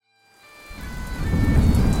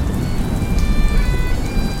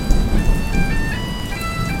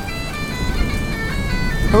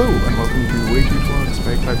Bagpipes Vlogs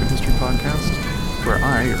Bagpipe and History podcast, where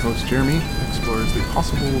I, your host Jeremy, explores the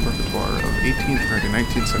possible repertoire of 18th and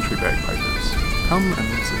 19th century bagpipers. Come and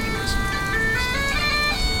let's enjoy some.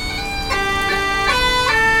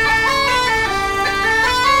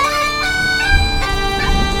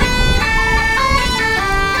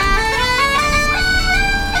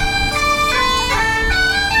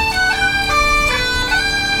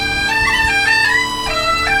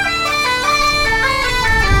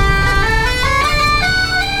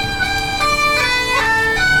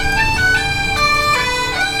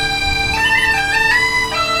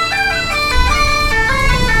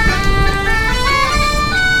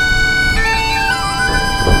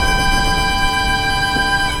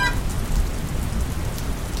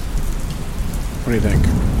 What do you think?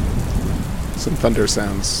 Some thunder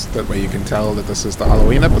sounds. That way you can tell that this is the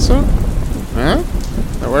Halloween episode? Huh?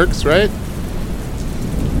 That works, right?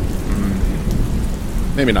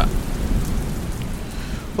 Maybe not.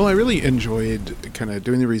 Well, I really enjoyed kind of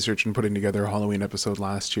doing the research and putting together a Halloween episode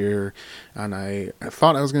last year, and I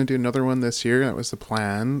thought I was going to do another one this year. That was the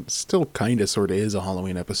plan. Still kind of sort of is a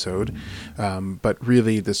Halloween episode, but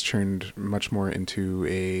really this turned much more into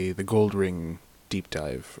the Gold Ring deep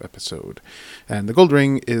dive episode. And the Gold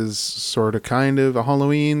Ring is sort of kind of a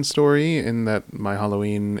Halloween story in that my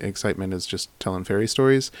Halloween excitement is just telling fairy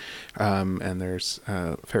stories. And there's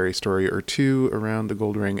a fairy story or two around the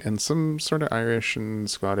Gold Ring and some sort of Irish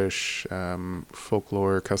and Scottish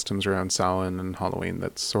folklore customs around Samhain and Halloween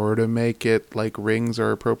that sort of make it like rings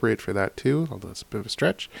are appropriate for that too, although it's a bit of a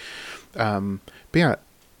stretch. But yeah,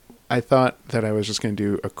 I thought that I was just going to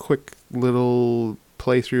do a quick little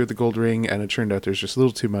play through the Gold Ring, and it turned out there's just a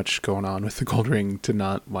little too much going on with the Gold Ring to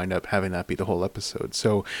not wind up having that be the whole episode.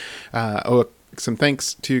 So some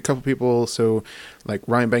thanks to a couple people. So like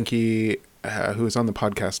Ryan Benke, who was on the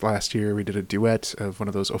podcast last year, we did a duet of one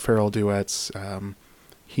of those O'Farrell duets.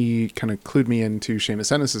 He kind of clued me into Seamus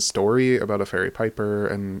Ennis's story about a fairy piper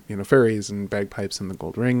and, you know, fairies and bagpipes and the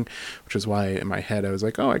Gold Ring, which is why in my head I was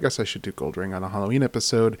like, oh, I guess I should do Gold Ring on a Halloween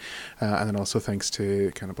episode. And then also thanks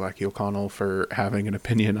to kind of Blackie O'Connell for having an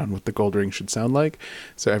opinion on what the Gold Ring should sound like.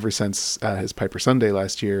 So ever since his Piper Sunday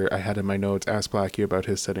last year, I had in my notes, ask Blackie about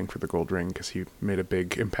his setting for the Gold Ring, because he made a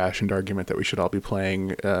big impassioned argument that we should all be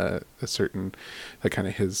playing a certain, like kind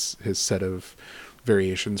of his set of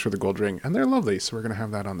variations for the Gold Ring, and they're lovely, so we're going to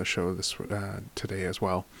have that on the show this today as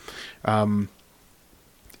well. And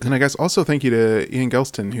I guess also thank you to Ian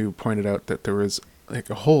Gelston, who pointed out that there was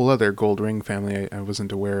like a whole other Gold Ring family I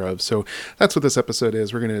wasn't aware of. So that's what this episode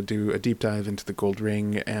is. We're going to do a deep dive into the Gold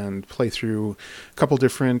Ring and play through a couple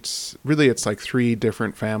different, really it's like 3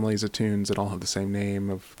 different families of tunes that all have the same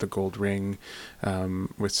name of the Gold Ring,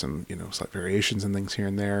 with some, you know, slight variations and things here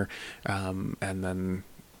and there. And then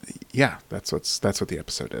yeah, that's what the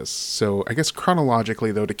episode is. So I guess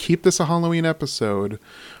chronologically, though, to keep this a Halloween episode,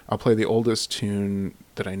 I'll play the oldest tune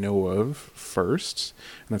that I know of first,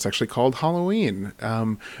 and that's actually called Halloween.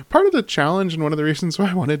 Part of the challenge and one of the reasons why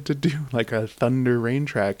I wanted to do like a thunder rain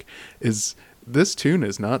track is this tune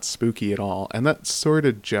is not spooky at all, and that sort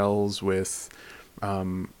of gels with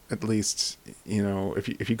at least, you know,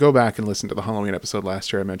 if you go back and listen to the Halloween episode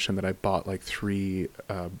last year, I mentioned that I bought like 3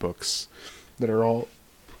 books that are all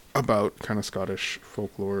about kind of Scottish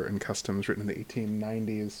folklore and customs written in the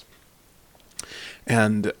 1890s.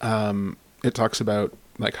 And it talks about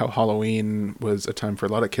like how Halloween was a time for a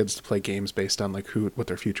lot of kids to play games based on like what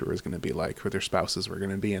their future was going to be like, who their spouses were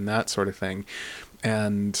going to be, and that sort of thing.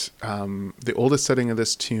 And the oldest setting of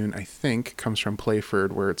this tune, I think, comes from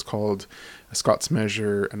Playford, where it's called A Scots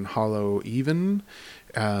Measure and Hollow Even.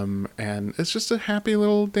 And it's just a happy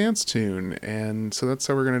little dance tune, and so that's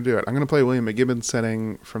how we're going to do it. I'm going to play William McGibbon's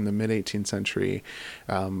setting from the mid-18th century,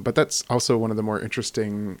 but that's also one of the more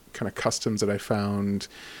interesting kind of customs that I found,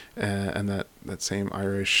 and that same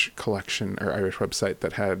Irish collection or Irish website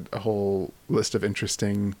that had a whole list of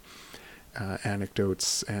interesting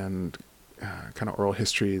anecdotes and kind of oral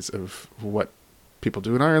histories of what people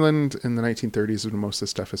do in Ireland in the 1930s, when most of the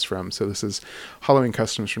stuff is from. So this is Halloween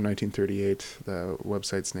Customs from 1938. The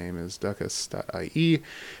website's name is duckus.ie.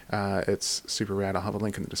 It's super rad. I'll have a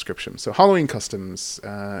link in the description. So Halloween Customs.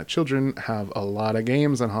 Children have a lot of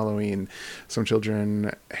games on Halloween. Some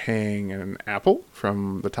children hang an apple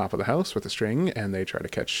from the top of the house with a string, and they try to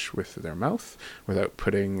catch with their mouth without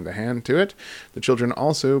putting the hand to it. The children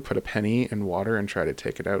also put a penny in water and try to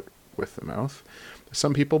take it out with the mouth.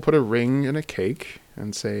 Some people put a ring in a cake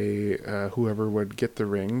and say whoever would get the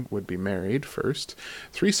ring would be married first.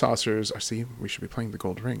 3 saucers are, see, we should be playing the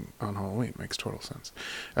gold ring on Halloween. Makes total sense.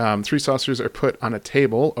 3 saucers are put on a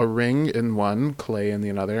table, a ring in one, clay in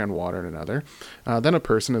the other, and water in another. Then a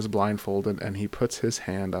person is blindfolded and he puts his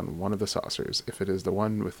hand on one of the saucers. If it is the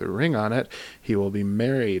one with the ring on it, he will be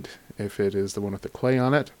married. If it is the one with the clay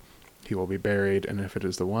on it, he will be buried. And if it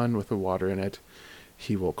is the one with the water in it,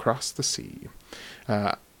 he will cross the sea.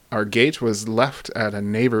 Our gate was left at a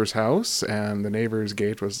neighbor's house, and the neighbor's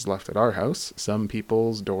gate was left at our house. Some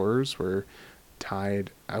people's doors were tied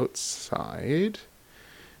outside.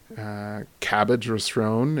 Cabbage was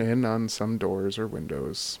thrown in on some doors or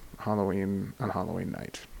windows on Halloween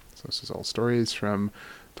night. So this is all stories from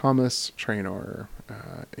Thomas Traynor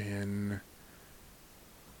in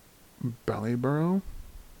Ballyborough.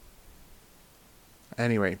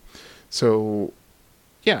 Anyway, so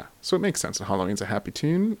yeah, so it makes sense that Halloween's a happy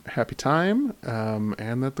time,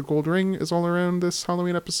 and that the gold ring is all around this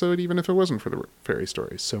Halloween episode, even if it wasn't for the fairy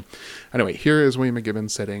stories. So anyway, here is William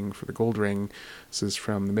McGibbon's setting for the gold ring. This is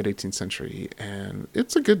from the mid-18th century, and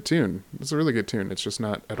it's a good tune. It's a really good tune. It's just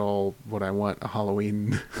not at all what I want a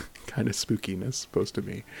Halloween kind of spookiness supposed to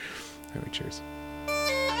be. Anyway, cheers.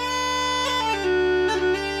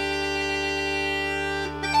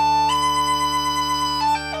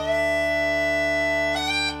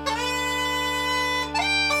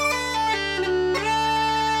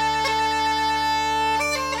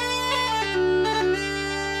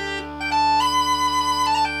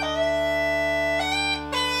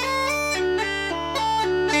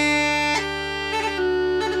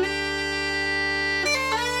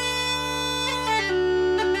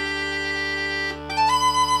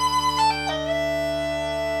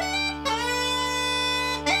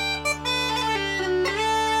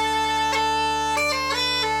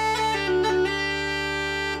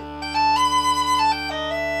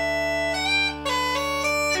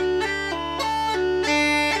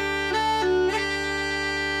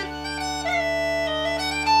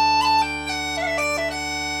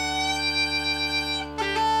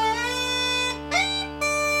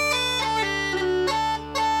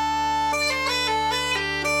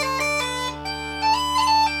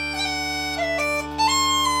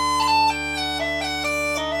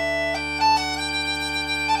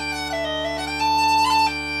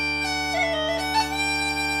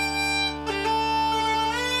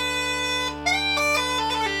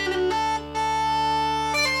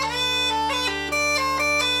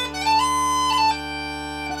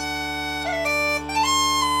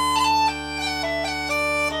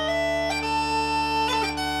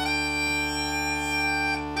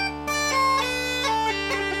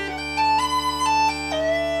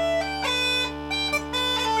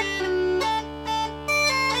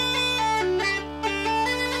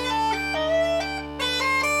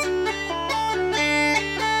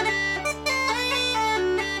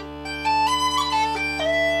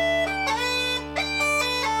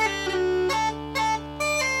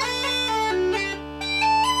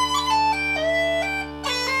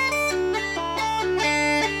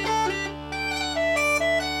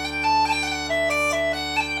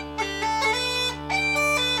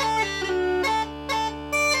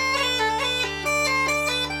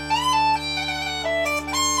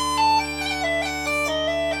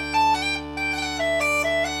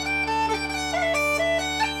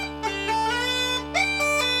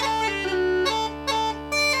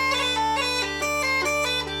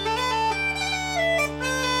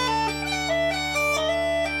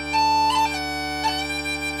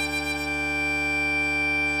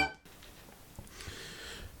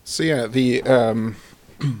 So yeah, the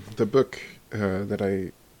the book that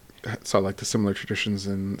I saw like the similar traditions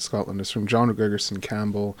in Scotland is from John Gregerson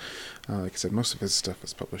Campbell. Like I said, most of his stuff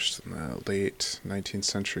was published in the late 19th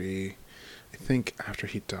century. I think after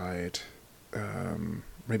he died,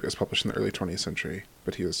 maybe it was published in the early 20th century,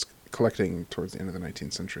 but he was collecting towards the end of the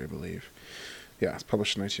 19th century, I believe. Yeah, it's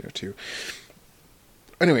published in 1902.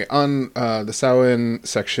 Anyway, on the Samhain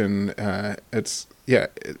section, it's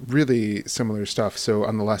really similar stuff. So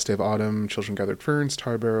on the last day of autumn, children gathered ferns,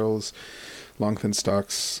 tar barrels, long thin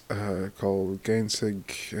stalks called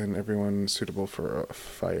gainsig, and everyone suitable for a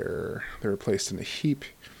fire. They were placed in a heap,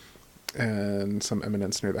 and some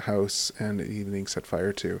eminence near the house, and at evening set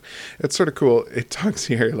fire to. It's sort of cool. It talks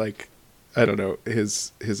here like, I don't know,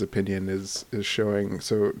 his opinion is showing.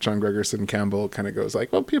 So John Gregerson Campbell kind of goes like,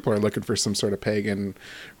 well, people are looking for some sort of pagan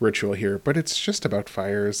ritual here, but it's just about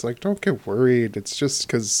fires. Like, don't get worried. It's just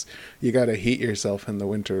because you got to heat yourself in the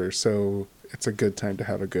winter. So it's a good time to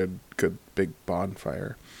have a good big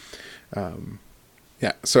bonfire.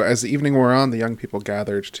 Yeah, so as the evening wore on, the young people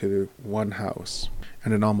gathered to one house,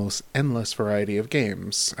 and an almost endless variety of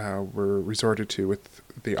games were resorted to, with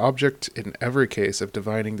the object in every case of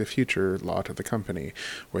divining the future lot of the company.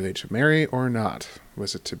 Were they to marry or not?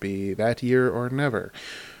 Was it to be that year or never?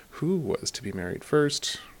 Who was to be married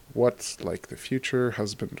first? What, like the future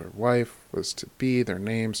husband or wife, was to be, their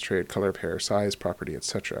names, trade, color of hair, size, property,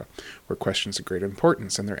 etc., were questions of great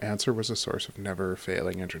importance, and their answer was a source of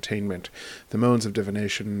never-failing entertainment. The modes of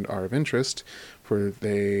divination are of interest, for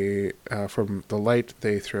they, from the light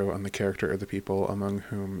they throw on the character of the people among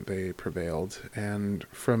whom they prevailed, and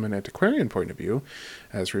from an antiquarian point of view,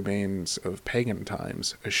 as remains of pagan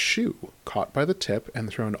times, a shoe caught by the tip and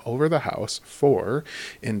thrown over the house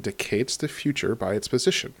indicates the future by its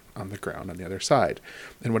position on the ground on the other side.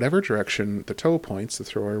 In whatever direction the toe points, the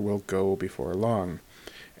thrower will go before long.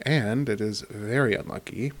 And it is very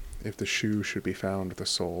unlucky if the shoe should be found the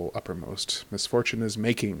sole uppermost. Misfortune is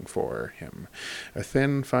making for him. A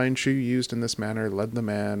thin, fine shoe used in this manner led the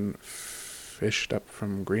man fished up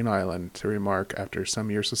from Green Island to remark after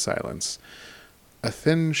some years of silence, "A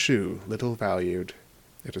thin shoe, little valued.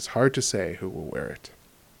 It is hard to say who will wear it."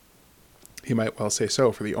 He might well say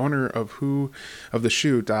so, for the owner of the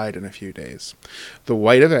shoe died in a few days. The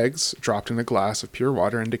white of eggs dropped in a glass of pure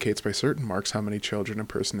water indicates by certain marks how many children a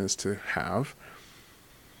person is to have.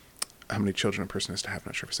 I'm not sure if I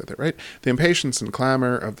said that right. The impatience and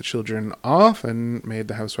clamor of the children often made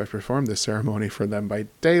the housewife perform this ceremony for them by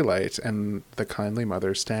daylight, and the kindly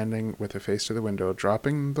mother, standing with her face to the window,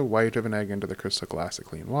 dropping the white of an egg into the crystal glass of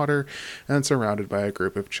clean water, and surrounded by a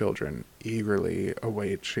group of children, eagerly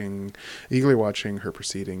watching her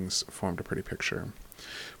proceedings, formed a pretty picture.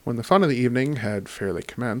 When the fun of the evening had fairly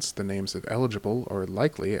commenced, the names of eligible or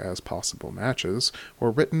likely as possible matches were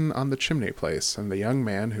written on the chimney place, and the young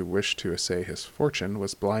man who wished to essay his fortune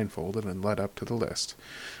was blindfolded and led up to the list.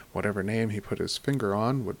 Whatever name he put his finger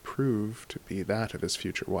on would prove to be that of his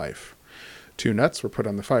future wife. 2 nuts were put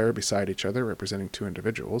on the fire beside each other, representing 2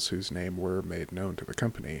 individuals whose name were made known to the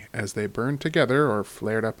company. As they burned together, or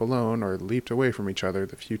flared up alone, or leaped away from each other,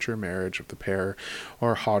 the future marriage of the pair,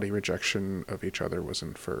 or haughty rejection of each other, was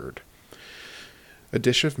inferred. A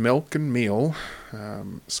dish of milk and meal,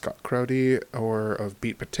 Scott crowdy, or of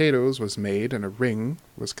beet potatoes, was made, and a ring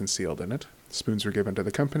was concealed in it. Spoons were given to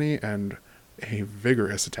the company, and a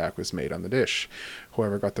vigorous attack was made on the dish.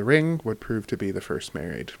 Whoever got the ring would prove to be the first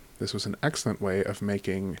married. This was an excellent way of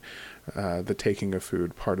making the taking of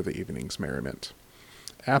food part of the evening's merriment.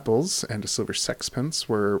 Apples and a silver sexpence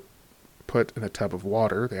were put in a tub of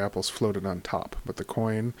water. The apples floated on top, but the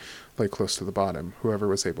coin lay close to the bottom. Whoever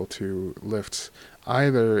was able to lift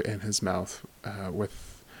either in his mouth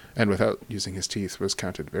without using his teeth was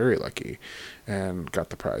counted very lucky and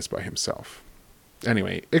got the prize by himself.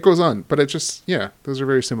 Anyway, it goes on, but those are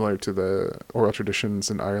very similar to the oral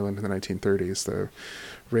traditions in Ireland in the 1930s, the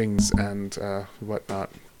rings and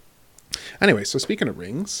whatnot. Anyway, so speaking of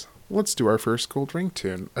rings, let's do our first gold ring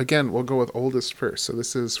tune. Again, we'll go with oldest first. So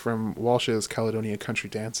this is from Walsh's Caledonia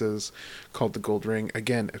Country Dances, called The Gold Ring.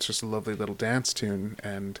 Again, it's just a lovely little dance tune,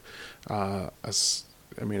 and it's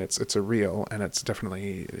a reel, and it's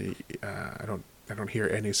definitely I don't hear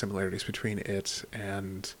any similarities between it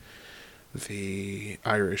and the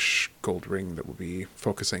Irish gold ring that we'll be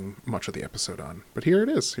focusing much of the episode on. But here it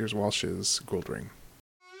is. Here's Walsh's Gold Ring.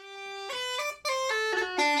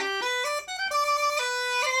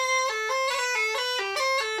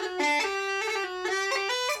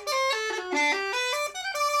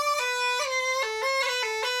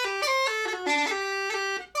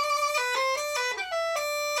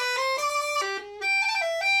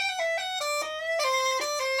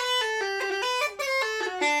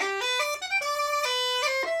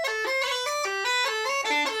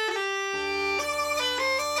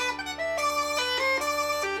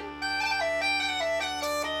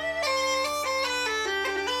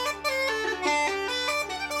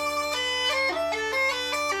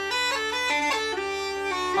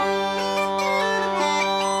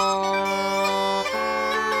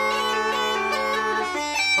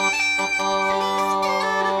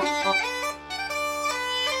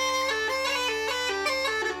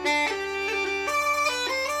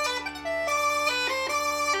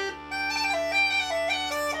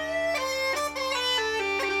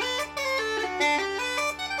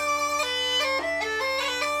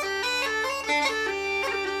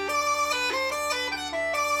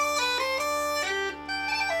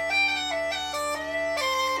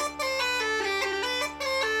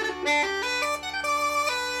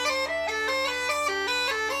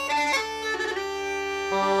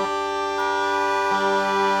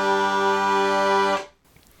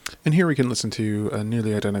 And here we can listen to a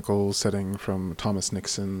nearly identical setting from Thomas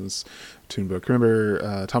Nixon's tune book.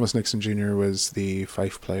 Remember, Thomas Nixon Jr. was the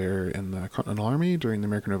fife player in the Continental Army during the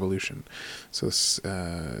American Revolution. So this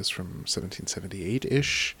is from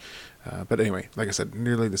 1778-ish. But anyway, like I said,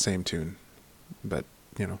 nearly the same tune. But,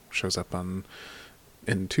 shows up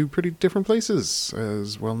in two pretty different places,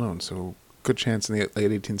 as well known. So good chance in the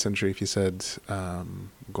late 18th century, if you said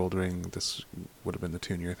Gold Ring, this would have been the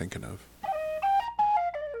tune you're thinking of.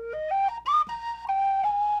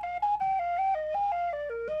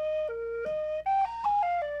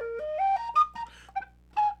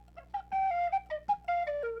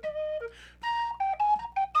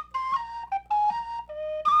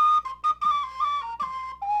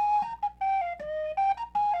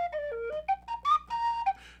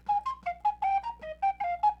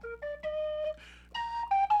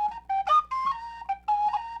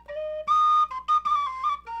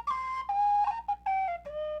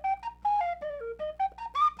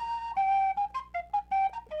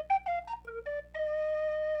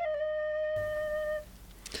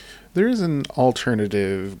 There is an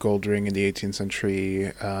alternative gold ring in the 18th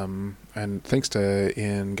century, and thanks to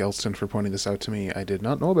Ian Gelston for pointing this out to me. I did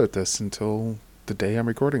not know about this until the day I'm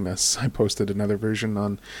recording this. I posted another version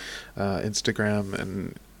on Instagram,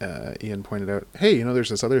 and Ian pointed out, hey, there's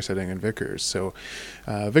this other setting in Vickers. So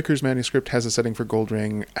Vickers manuscript has a setting for gold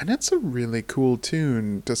ring, and it's a really cool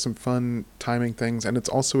tune. Does some fun timing things, and it's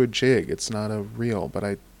also a jig. It's not a reel, but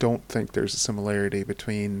I don't think there's a similarity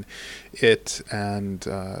between it and,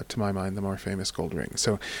 to my mind, the more famous gold ring.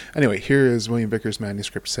 So anyway, here is William Vickers'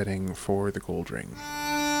 manuscript setting for the gold ring.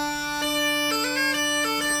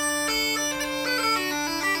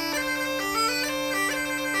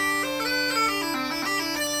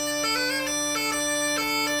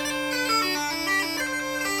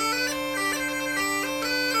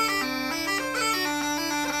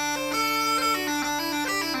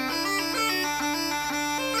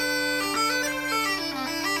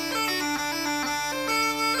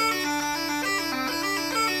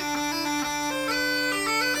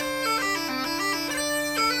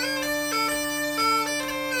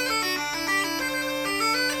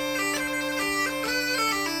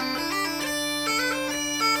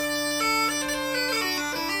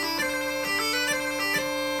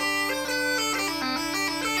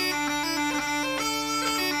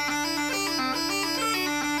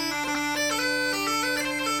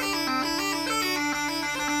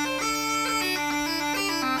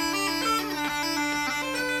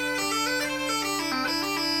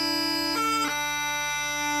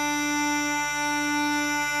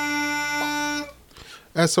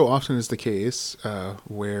 As so often is the case,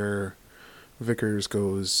 where Vickers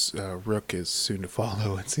goes, Rook is soon to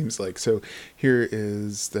follow, it seems like. So here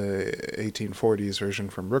is the 1840s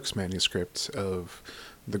version from Rook's manuscript of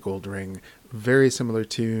the gold ring. Very similar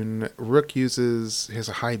tune. Rook has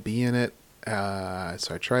a high B in it,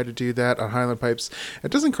 so I try to do that on Highland pipes.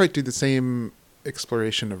 It doesn't quite do the same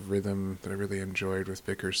exploration of rhythm that I really enjoyed with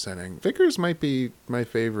Vickers' setting. Vickers might be my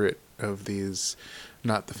favorite of these,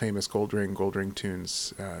 not the famous gold ring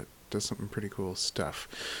tunes. Does some pretty cool stuff.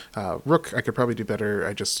 Rook, I could probably do better.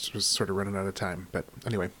 I just was sort of running out of time. But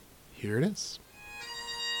anyway, here it is.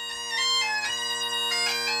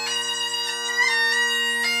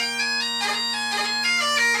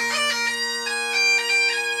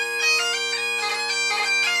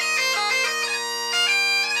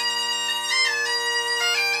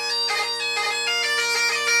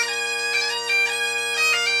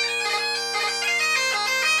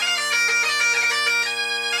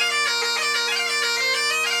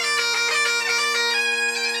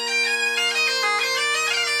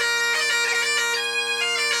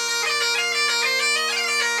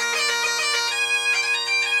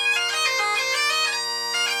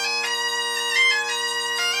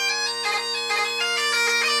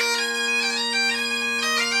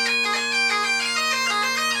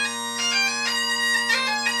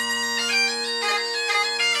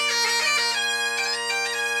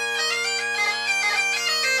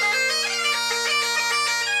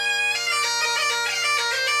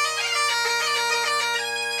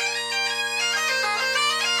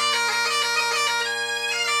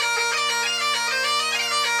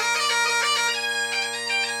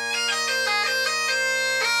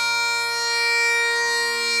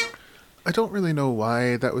 I don't really know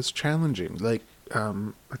why that was challenging.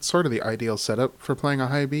 It's sort of the ideal setup for playing a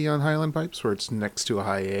high B on Highland pipes, where it's next to a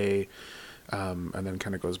high A, and then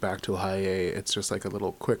kind of goes back to a high A. It's just like a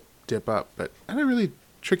little quick dip up, but I had a really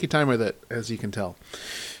tricky time with it, as you can tell.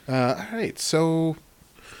 All right, so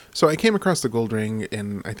So I came across the Gold Ring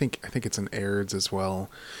in I think it's in Aird's as well.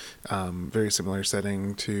 Very similar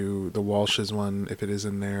setting to the Walsh's one, if it is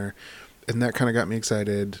in there. And that kind of got me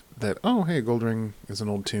excited that, oh, hey, Gold Ring is an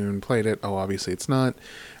old tune. Played it. Oh, obviously it's not.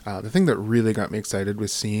 The thing that really got me excited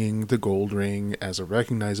was seeing the Gold Ring as a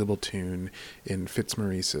recognizable tune in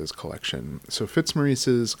Fitzmaurice's collection. So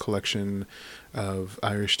Fitzmaurice's collection of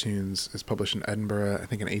Irish tunes is published in Edinburgh, I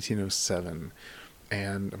think in 1807.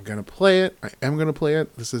 And I'm going to play it. I am going to play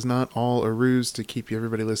it. This is not all a ruse to keep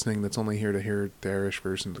everybody listening that's only here to hear the Irish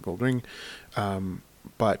version of the Gold Ring.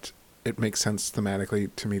 But it makes sense thematically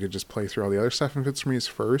to me to just play through all the other stuff in Fitzmaurice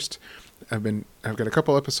first. I've got a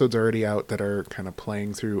couple episodes already out that are kind of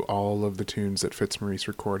playing through all of the tunes that Fitzmaurice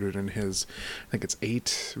recorded in his, I think it's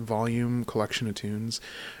 8-volume collection of tunes.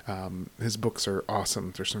 His books are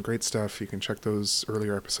awesome. There's some great stuff. You can check those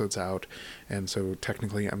earlier episodes out. And so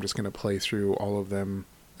technically I'm just going to play through all of them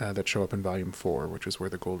that show up in Volume 4, which is where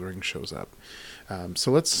the Gold Ring shows up. So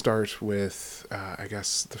let's start with, I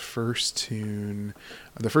guess, the first tune.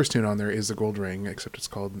 The first tune on there is the Gold Ring, except it's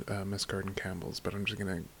called Miss Garden Campbell's, but I'm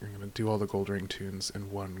gonna do all the Gold Ring tunes in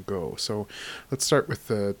one go. So let's start with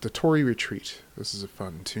the Tory Retreat. This is a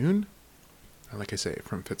fun tune, like I say,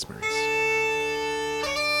 from Fitzmaurice.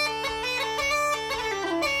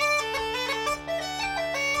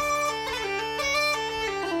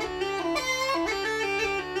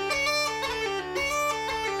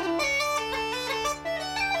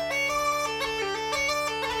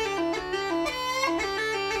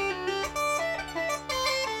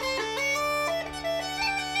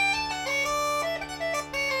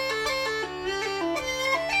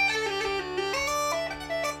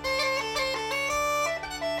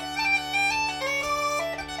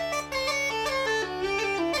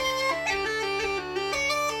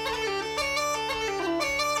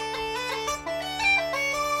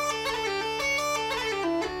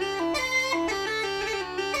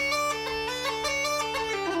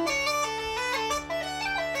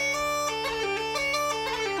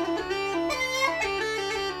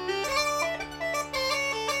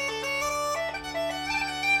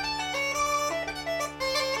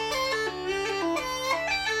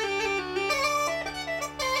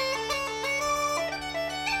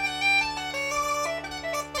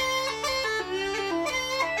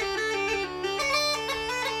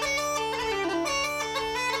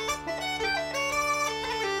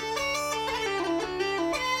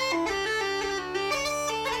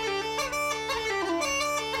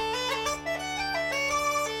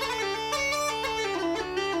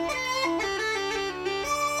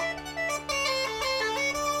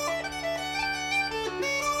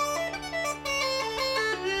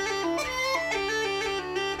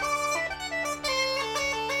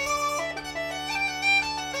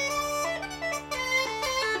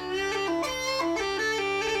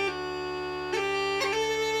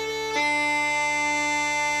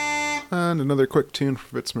 And another quick tune for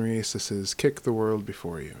Fitzmaurice. This is Kick the World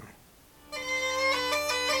Before You.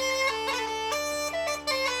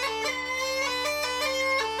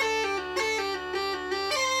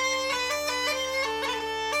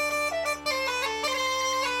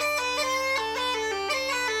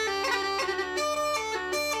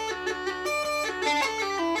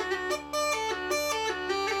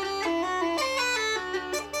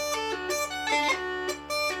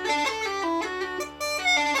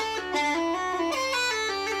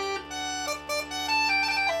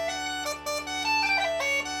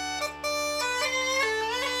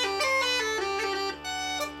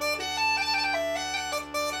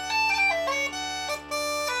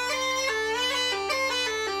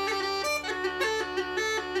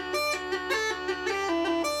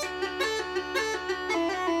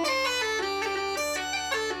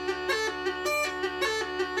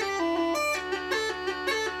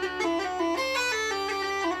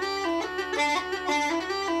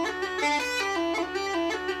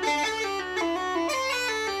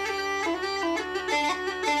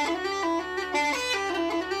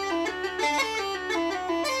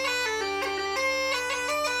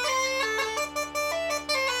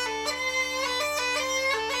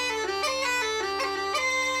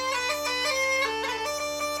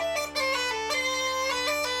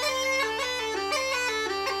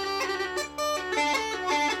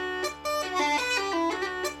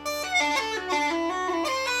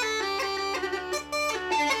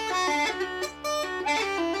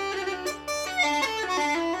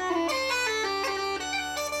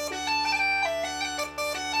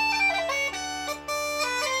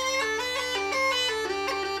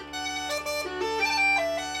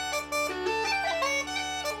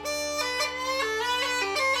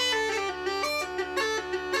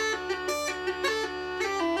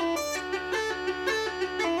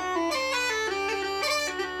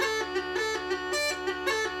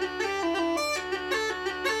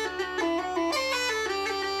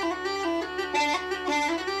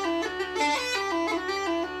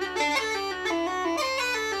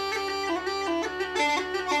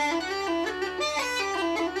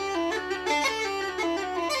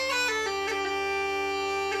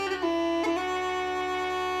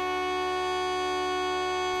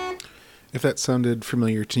 if that sounded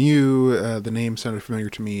familiar to you, the name sounded familiar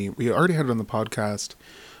to me. We already had it on the podcast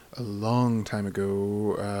a long time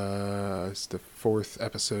ago. It's the 4th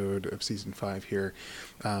episode of season 5 here,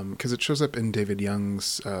 because it shows up in David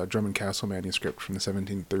Young's Drummond Castle manuscript from the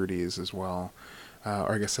 1730s as well.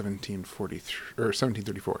 Or I guess 1743 or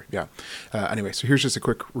 1734. Yeah. Anyway, so here's just a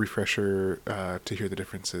quick refresher to hear the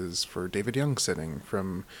differences for David Young's setting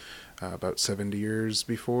from about 70 years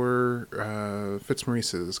before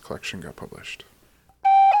Fitzmaurice's collection got published.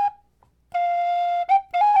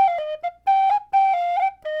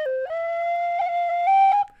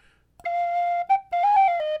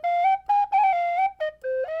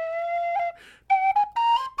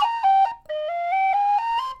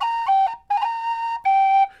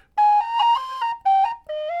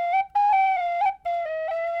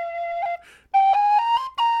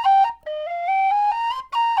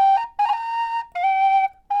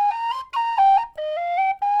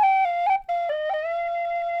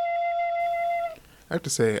 I have to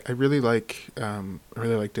say, I really like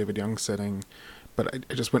David Young's setting, but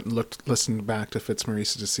I just went and listened back to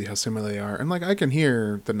Fitzmaurice to see how similar they are, and like I can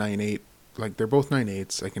hear the 9/8, like they're both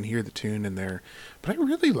 9/8s. I can hear the tune in there, but I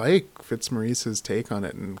really like Fitzmaurice's take on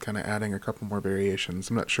it and kind of adding a couple more variations.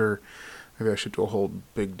 I'm not sure. Maybe I should do a whole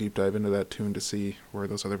big deep dive into that tune to see where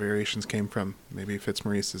those other variations came from. Maybe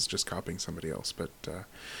Fitzmaurice is just copying somebody else. But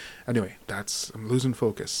anyway, I'm losing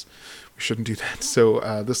focus. We shouldn't do that.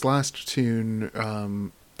 So this last tune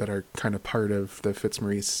that are kind of part of the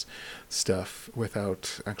Fitzmaurice stuff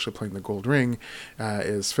without actually playing the gold ring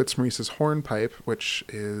is Fitzmaurice's hornpipe, which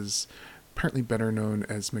is apparently better known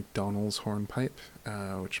as MacDonald's hornpipe,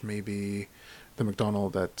 which may be the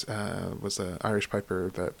MacDonald that was an Irish piper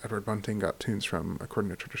that Edward Bunting got tunes from, according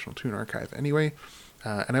to Traditional Tune Archive. Anyway,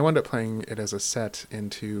 and I wound up playing it as a set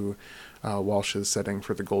into Walsh's setting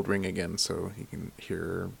for the Gold Ring again, so you can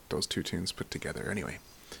hear those two tunes put together. Anyway,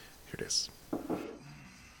 here it is.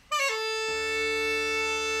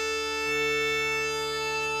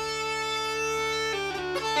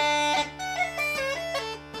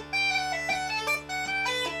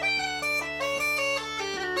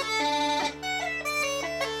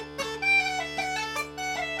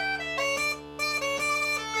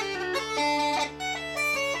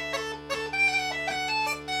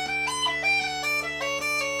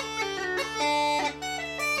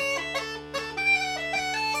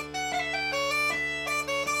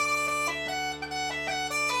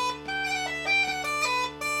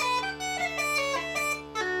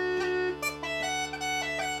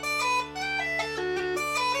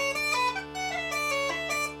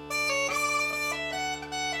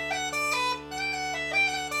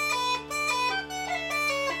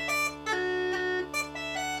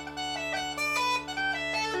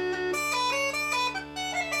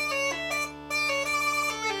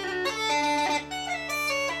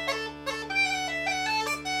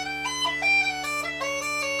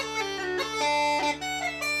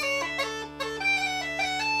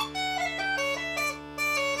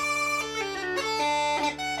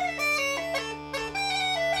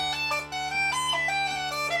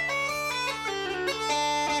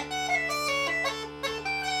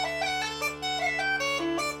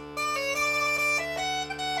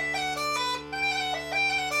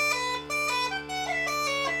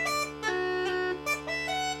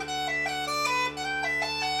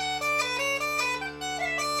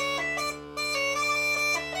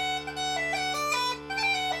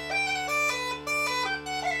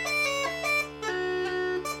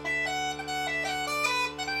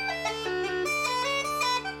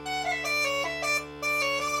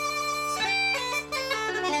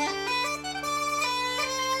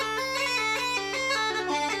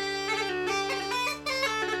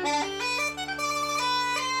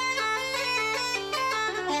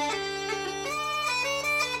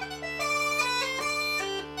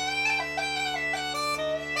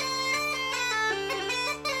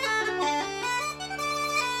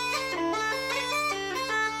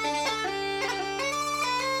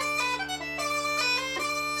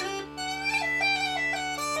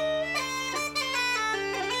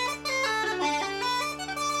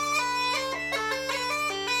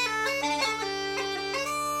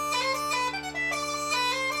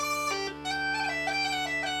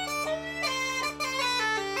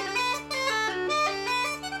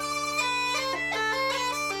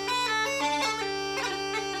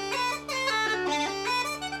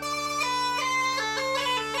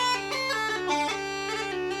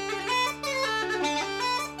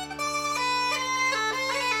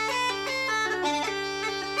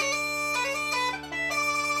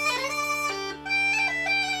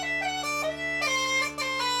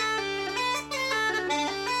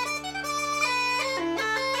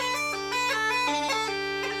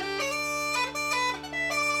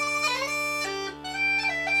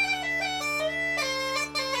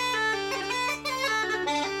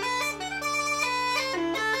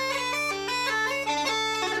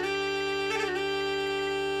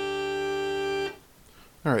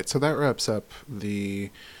 All right, so that wraps up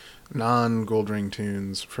the non-Goldring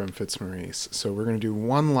tunes from Fitzmaurice. So we're going to do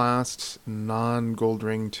one last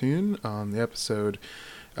non-Goldring tune on the episode,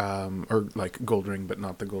 or like Goldring, but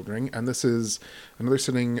not the Goldring. And this is another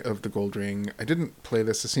setting of the Goldring. I didn't play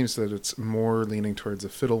this. It seems that it's more leaning towards a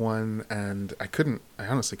fiddle one, and I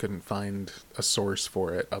honestly couldn't find a source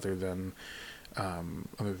for it other than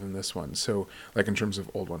this one. So, like in terms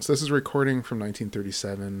of old ones, this is a recording from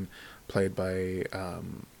 1937, played by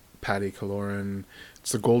Paddy Kaloran.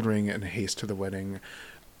 It's the Goldring and Haste to the Wedding.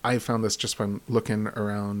 I found this just by looking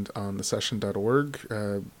around on the session.org.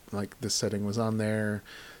 Like this setting was on there.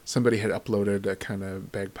 Somebody had uploaded a kind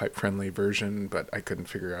of bagpipe friendly version, but I couldn't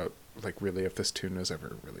figure out like really if this tune was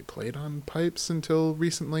ever really played on pipes until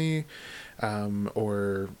recently,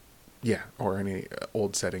 or any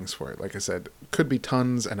old settings for it. Like I said, could be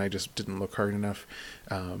tons, and I just didn't look hard enough.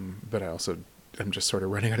 But I also am just sort of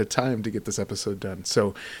running out of time to get this episode done.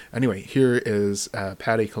 So anyway, here is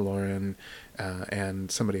Paddy Kaloran and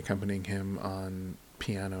somebody accompanying him on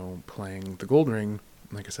piano playing the Goldring.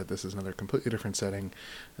 Like I said, this is another completely different setting.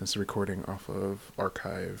 It's a recording off of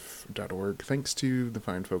archive.org. Thanks to the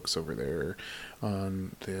fine folks over there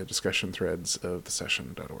on the discussion threads of the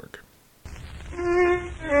session.org.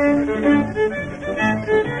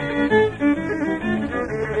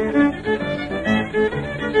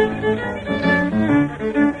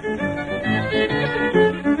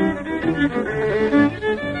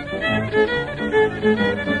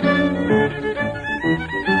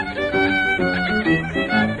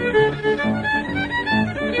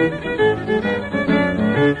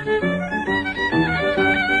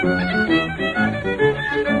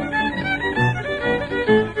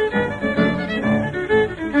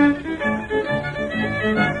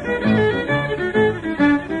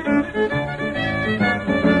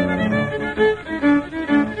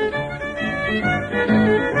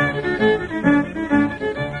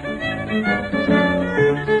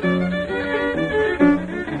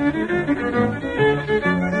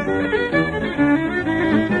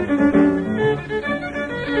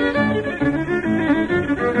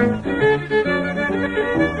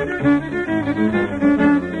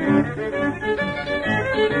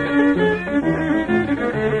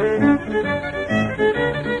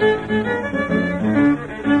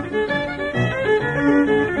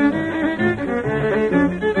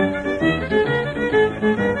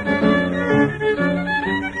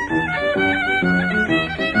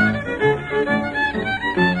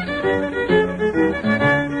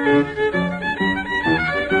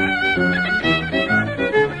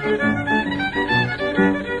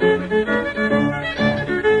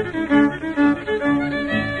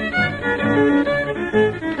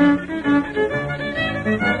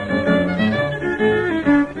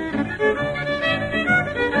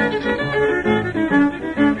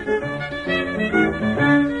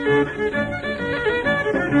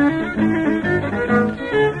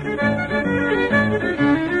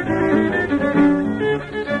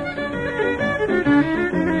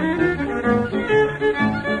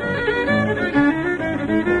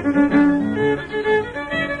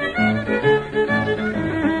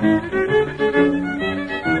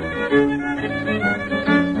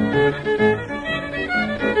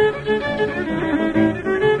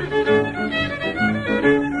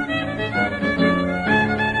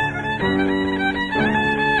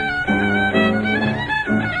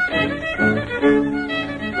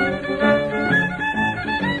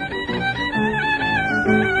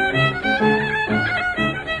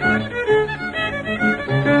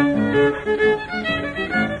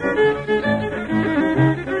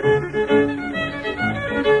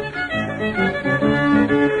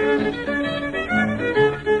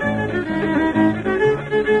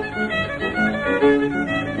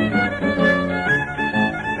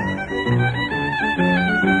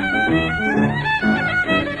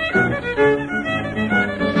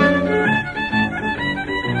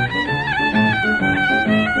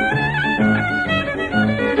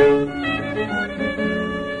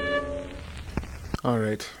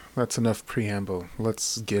 That's enough preamble.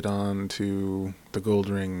 Let's get on to the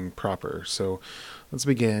Goldring proper. So let's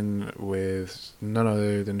begin with none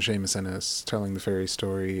other than Seamus Ennis telling the fairy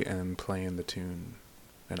story and playing the tune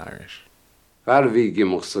in Irish. Bhí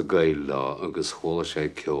gimach sa gail lá agus chola sé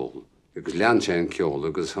ceol, agus lean sé an ceol,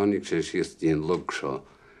 agus tháinig sé síos díon lug seo,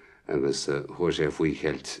 agus thuair sé faoi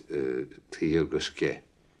cheilt tí agus ce.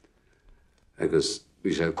 Agus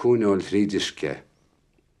bhí sé cúneáil trídis ce.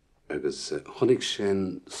 Agus tháinig sé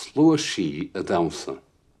an slua sí a damsa.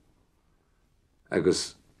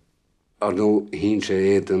 Agus ar nó hín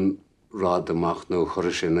sé éan rád amach nó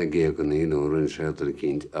chuir sé na géaganí nó rin sé ar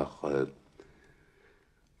cínt ach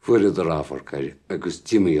fuirid ar áfarcair agus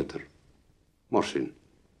diimiadar mar sin.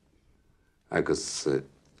 Agus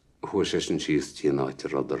thuair sé sin síos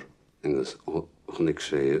tíanáite radar agus chunig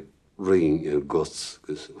sé ring gus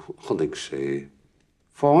agus chunig sé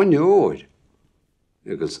fáine óir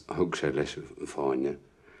agus thug sé leis fáine.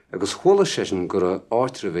 Agus chola sé sin gur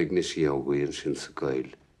áitre bheith na sí ághaíonn sin sa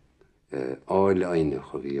gail. Áil aine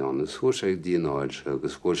go bhí an, thuair sé díon áil se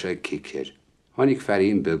agus thuair sé cicéir. Tháinig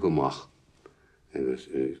fearíon be gomach. Agus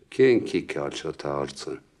céan cicáil se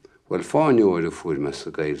táirsa. Well fáine óir a fuair me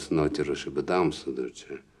sa gail san áitir se bedamsa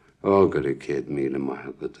dúirte. Águr i 100,000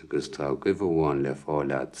 maithagad agus tá go bhháin le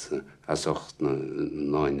fáilead as 8 na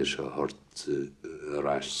 9 se hort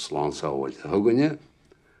ráis sláánsáil a thuganne.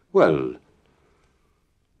 Well,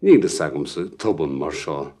 ní de sagam sa tuban mar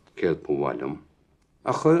seo céad póhhailm.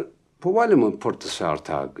 A chu póhhailm an porta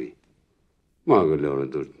seartágaí. Má go leor a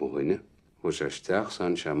dúirt móhaine, chu sé steach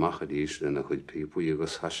san sé machchad íos lena chuid pípú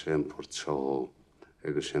agus has sé an port seo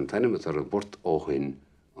agus sé tainimiid ar a bort óchain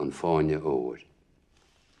an fáine óir.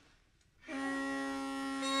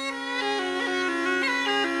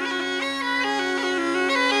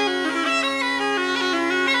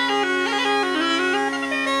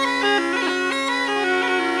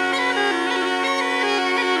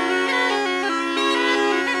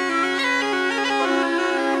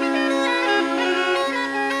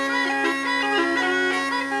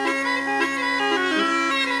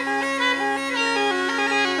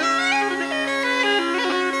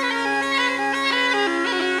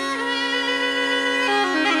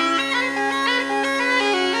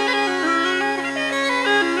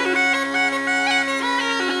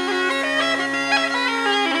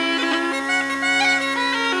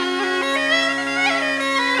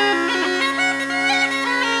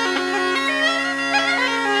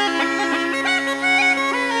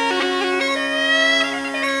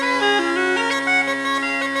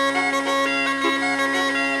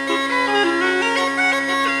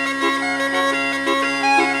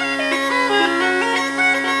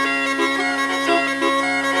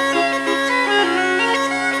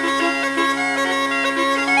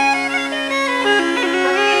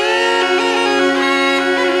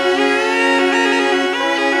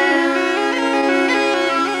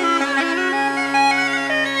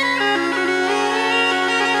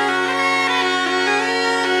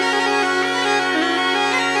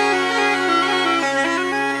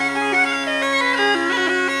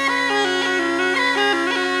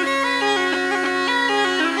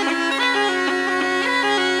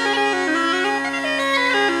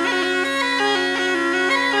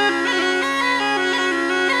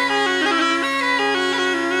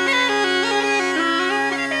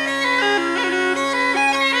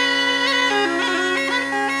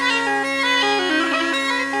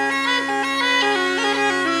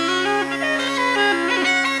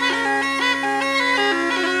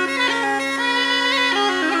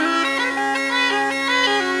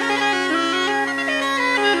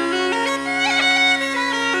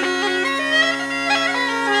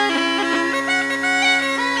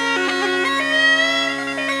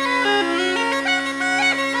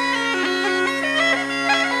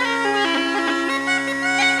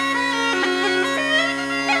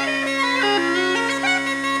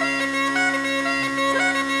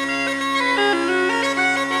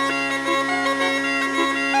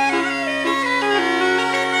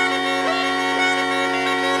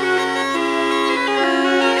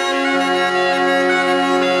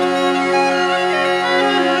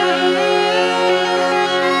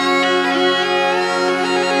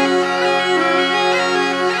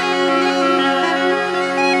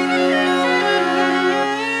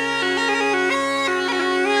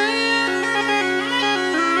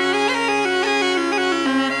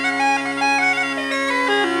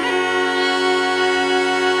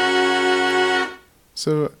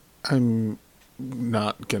 So I'm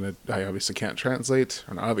not gonna, I obviously can't translate,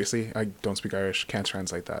 and obviously I don't speak Irish, can't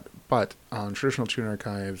translate that, but on Traditional Tune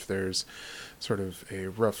Archive there's sort of a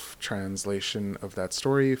rough translation of that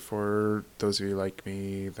story for those of you like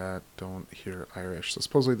me that don't hear Irish. So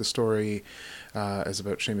supposedly the story is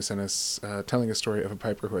about Seamus Ennis telling a story of a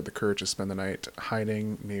piper who had the courage to spend the night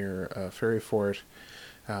hiding near a fairy fort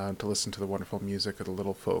to listen to the wonderful music of the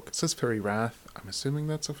little folk. It says Fairy Rath. I'm assuming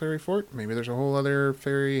that's a fairy fort. Maybe there's a whole other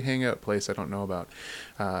fairy hangout place I don't know about.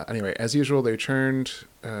 Anyway, as usual, they returned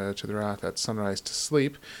to the Rath at sunrise to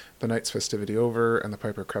sleep. The night's festivity over, and the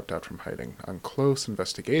piper crept out from hiding. On close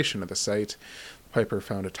investigation of the site, the piper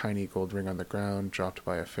found a tiny gold ring on the ground, dropped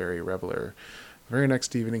by a fairy reveller. The very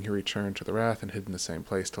next evening he returned to the Rath and hid in the same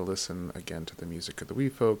place to listen again to the music of the wee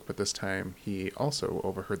folk, but this time he also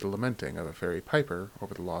overheard the lamenting of a fairy piper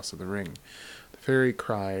over the loss of the ring. The fairy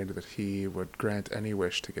cried that he would grant any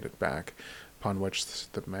wish to get it back, upon which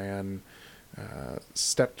the man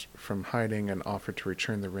stepped from hiding and offered to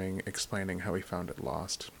return the ring, explaining how he found it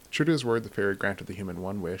lost. True to his word, the fairy granted the human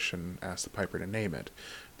one wish and asked the piper to name it.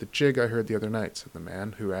 "The jig I heard the other night," said the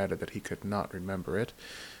man, who added that he could not remember it,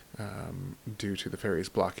 due to the fairies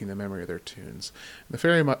blocking the memory of their tunes. The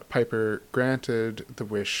fairy piper granted the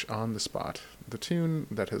wish on the spot, the tune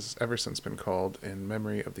that has ever since been called, in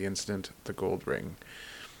memory of the incident, the Gold Ring.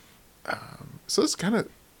 So this kind of...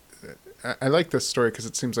 I like this story because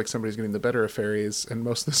it seems like somebody's getting the better of fairies, and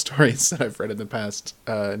most of the stories that I've read in the past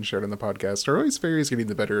and shared on the podcast are always fairies getting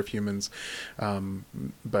the better of humans.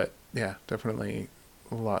 But yeah, definitely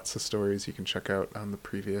lots of stories you can check out on the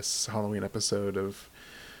previous Halloween episode of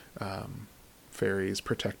fairies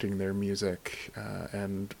protecting their music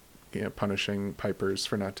and punishing pipers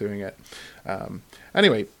for not doing it.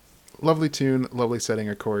 Anyway, lovely tune, lovely setting,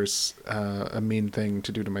 of course. A mean thing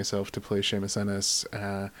to do to myself to play Seamus Ennis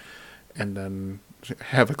and then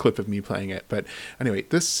have a clip of me playing it. But anyway,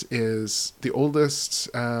 this is the oldest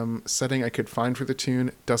setting I could find for the tune.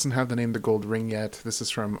 It doesn't have the name The Gold Ring yet. This is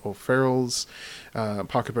from O'Farrell's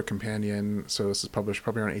Pocketbook Companion. So this is published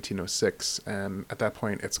probably around 1806. And at that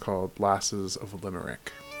point, it's called Lasses of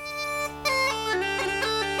Limerick.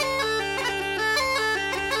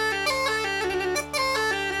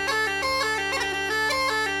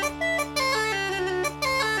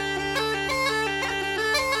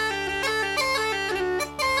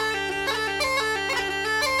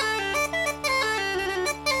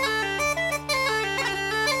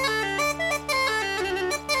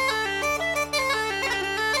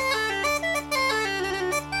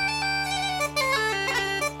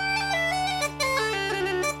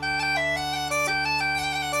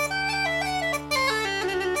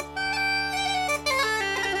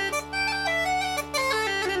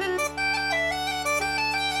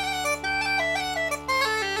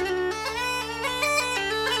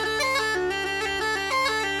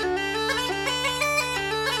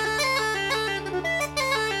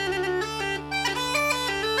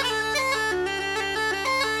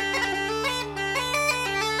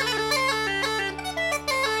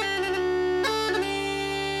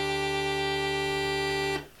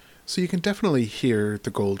 So you can definitely hear the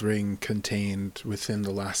gold ring contained within the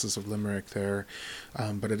Lasses of Limerick there,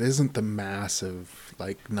 but it isn't the massive,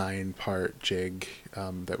 9-part jig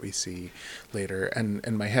that we see later. And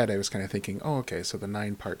in my head, I was kind of thinking, oh, okay, so the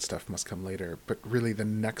 9-part stuff must come later. But really, the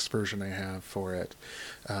next version I have for it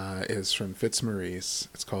is from Fitzmaurice.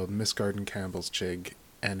 It's called Miss Garden Campbell's Jig.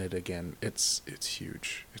 And it's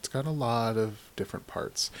huge. It's got a lot of different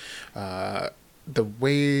parts. The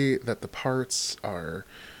way that the parts are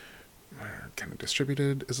kind of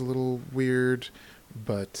distributed is a little weird,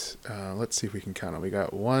 but let's see if we can count them. We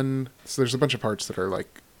got one, so there's a bunch of parts that are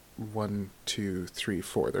 1, 2, 3,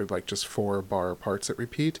 4. They're just 4-bar parts that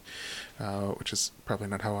repeat, which is probably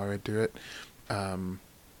not how I would do it.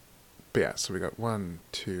 But yeah, so we got 1,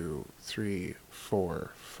 2, 3,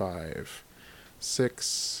 4, 5,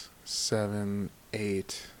 6, 7,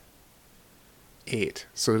 8.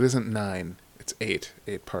 So it isn't 9, it's 8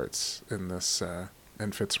 parts in this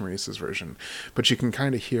in Fitzmaurice's version. But you can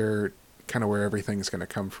kind of hear where everything's going to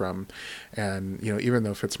come from. And, even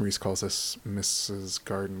though Fitzmaurice calls this Mrs.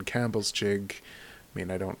 Garden Campbell's jig,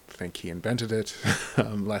 I don't think he invented it.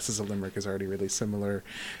 Lasses of Limerick is already really similar.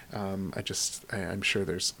 I'm sure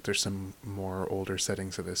there's some more older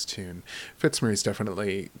settings of this tune. Fitzmaurice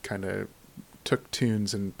definitely kind of took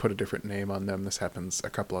tunes and put a different name on them. This happens a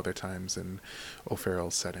couple other times in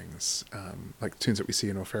O'Farrell's settings. Tunes that we see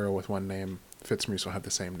in O'Farrell with one name, Fitzmaurice will have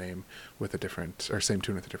the same name with same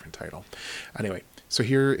tune with a different title. Anyway, so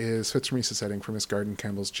here is Fitzmaurice's setting for Miss Garden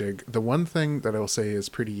Campbell's jig. The one thing that I will say is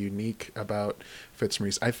pretty unique about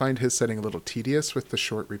Fitzmaurice, I find his setting a little tedious with the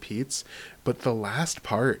short repeats, but the last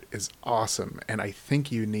part is awesome and I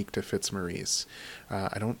think unique to Fitzmaurice.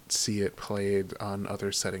 I don't see it played on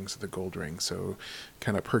other settings of the Gold Ring, so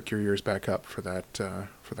kind of perk your ears back up for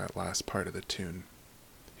that last part of the tune.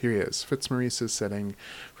 Here he is, Fitzmaurice's setting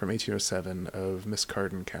from 1807 of Miss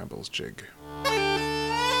Garden Campbell's jig.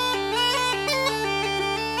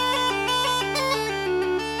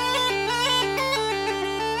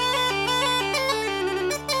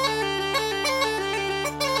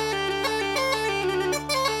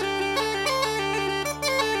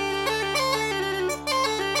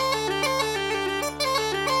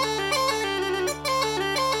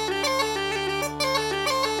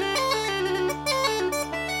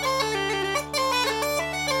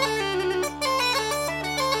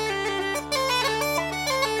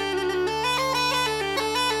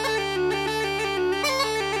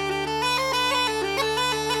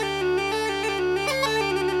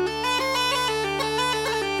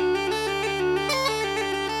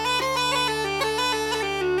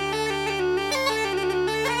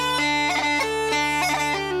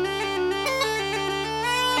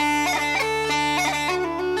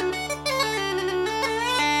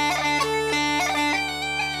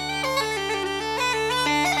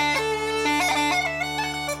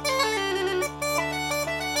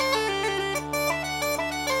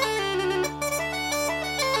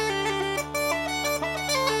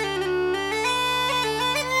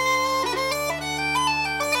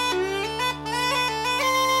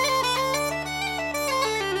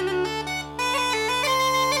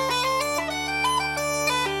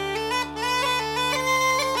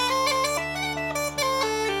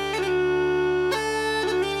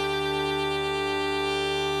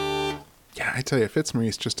 I tell you,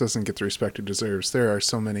 Fitzmaurice just doesn't get the respect it deserves. There are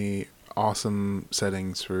so many awesome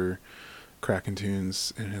settings for Kraken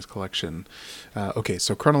tunes in his collection. Okay,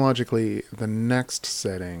 so chronologically, the next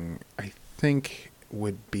setting I think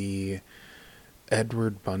would be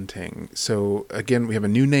Edward Bunting. So again, we have a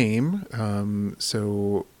new name.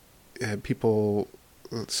 People.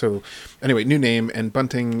 So anyway, new name, and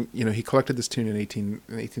Bunting, he collected this tune in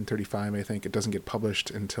 1835, I think. It doesn't get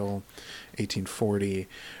published until 1840,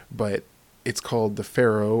 but it's called the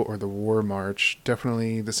Pharaoh or the War March.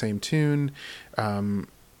 Definitely the same tune. Bunting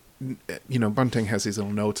has these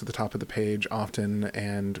little notes at the top of the page often,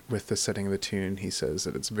 and with the setting of the tune, he says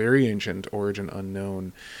that it's very ancient, origin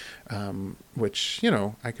unknown, which,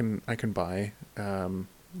 I can buy.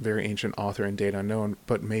 Very ancient author and date unknown,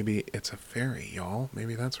 but maybe it's a fairy, y'all.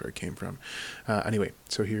 Maybe that's where it came from. Anyway,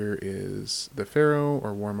 so here is the Pharaoh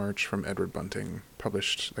or War March from Edward Bunting,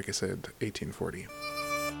 published, like I said, 1840.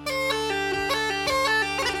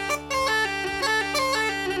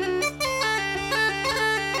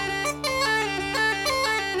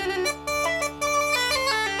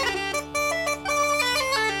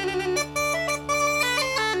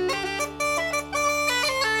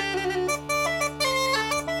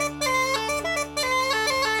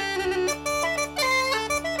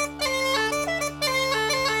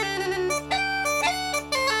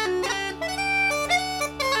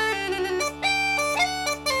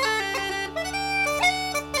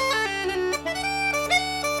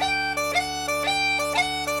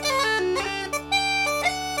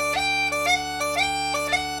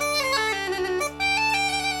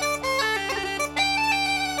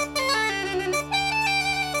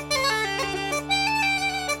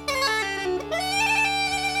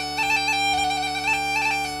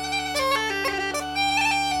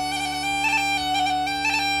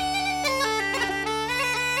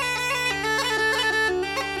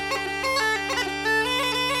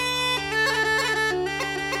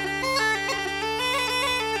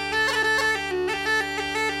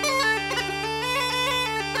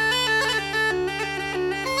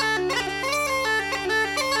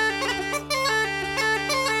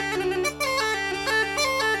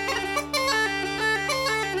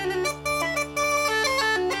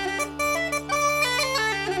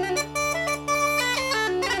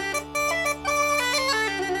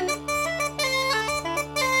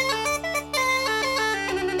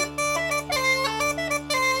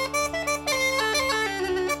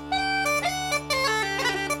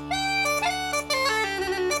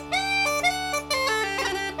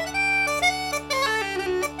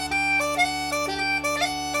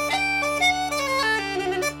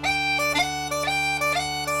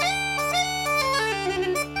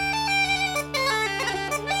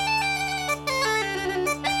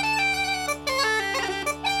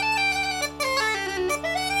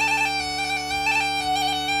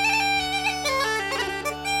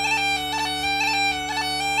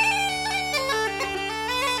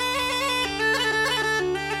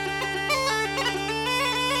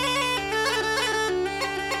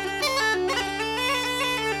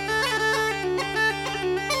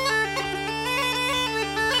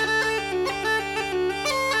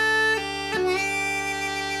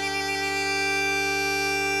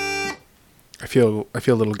 I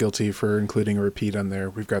feel a little guilty for including a repeat on there.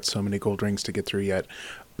 We've got so many gold rings to get through yet.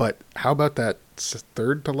 But how about that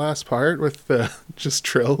third to last part with the just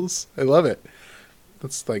trills? I love it.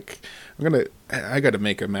 That's like, I got to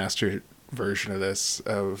make a master version of this,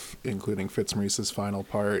 of including Fitzmaurice's final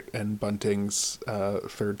part and Bunting's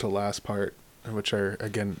third to last part, which are,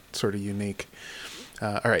 again, sort of unique.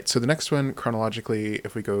 All right, so the next one, chronologically,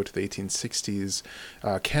 if we go to the 1860s,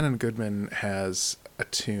 Canon Goodman has a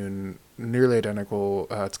tune nearly identical.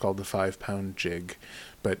 It's called the 5-Pound Jig,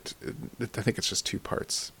 but I think it's just two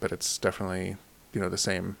parts, but it's definitely, the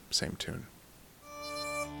same tune.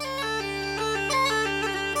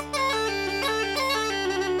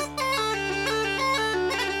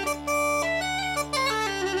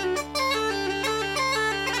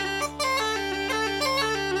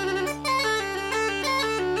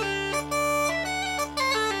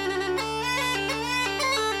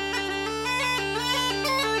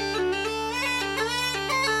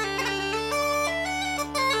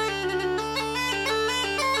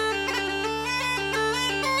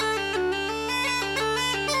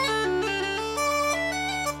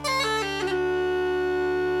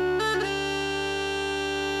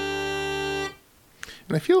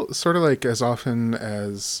 And I feel sort of like as often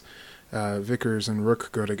as Vickers and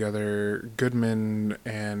Rook go together. Goodman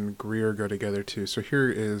and Greer go together too. So here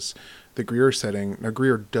is the Greer setting. Now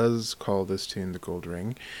Greer does call this tune the Gold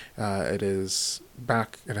Ring. It is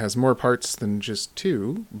back. It has more parts than just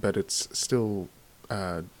two, but it's still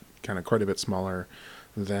kind of quite a bit smaller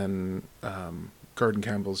than Gordon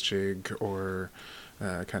Campbell's jig or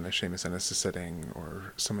kind of Seamus Ennis' setting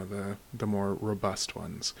or some of the more robust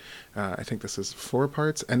ones. I think this is 4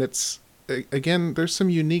 parts, and it's again, there's some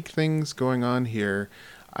unique things going on here.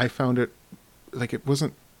 I found it like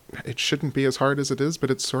it shouldn't be as hard as it is, but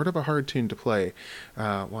it's sort of a hard tune to play.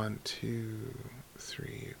 1, 2,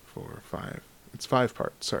 3, 4, 5. It's 5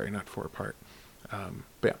 part. Sorry, not 4 part. But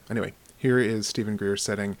yeah, anyway, here is Stephen Greer's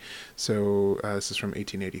setting. So this is from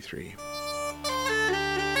 1883.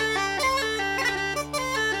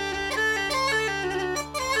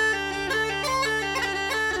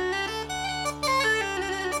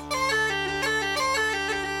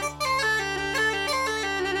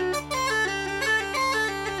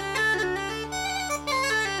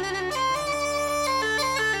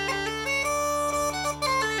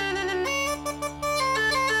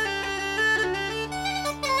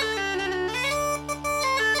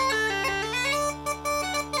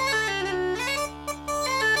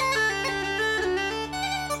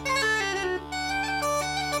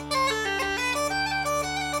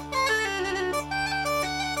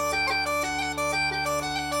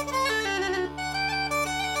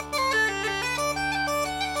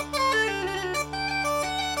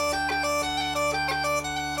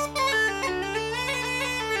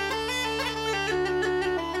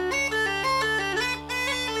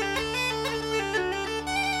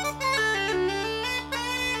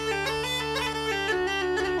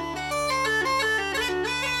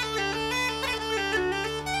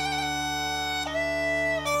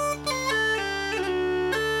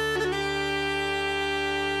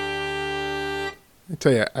 I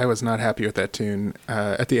tell you, I was not happy with that tune.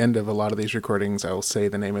 At the end of a lot of these recordings, I will say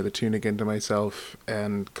the name of the tune again to myself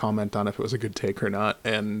and comment on if it was a good take or not.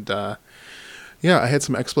 And yeah, I had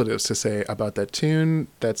some expletives to say about that tune,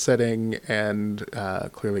 that setting, and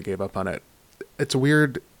clearly gave up on it. It's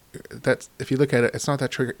weird that if you look at it, it's not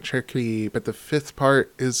that tricky, but the 5th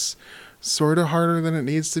part is sort of harder than it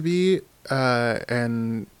needs to be,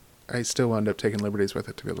 and I still wound up taking liberties with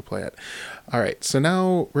it to be able to play it. All right, so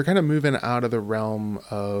now we're kind of moving out of the realm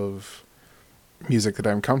of music that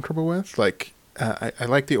I'm comfortable with. Like, I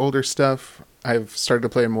like the older stuff. I've started to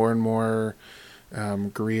play more and more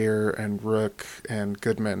Greer and Rook and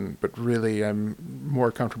Goodman, but really I'm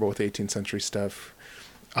more comfortable with 18th century stuff.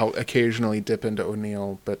 I'll occasionally dip into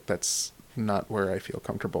O'Neill, but that's not where I feel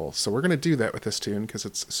comfortable. So we're going to do that with this tune because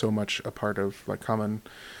it's so much a part of like common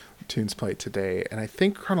tunes played today. And I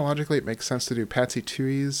think chronologically it makes sense to do Patsy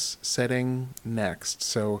Tuohy's setting next.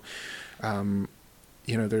 So, so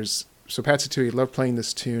Patsy Tuohy loved playing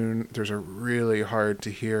this tune. There's a really hard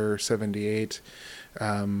to hear 78,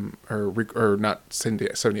 or not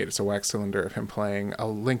 78, it's a wax cylinder of him playing.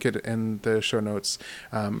 I'll link it in the show notes.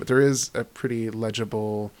 But there is a pretty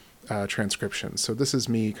legible transcription. So this is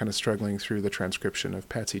me kind of struggling through the transcription of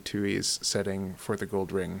Patsy Tuohy's setting for the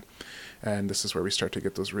Gold Ring. And this is where we start to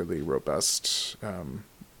get those really robust,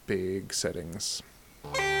 big settings.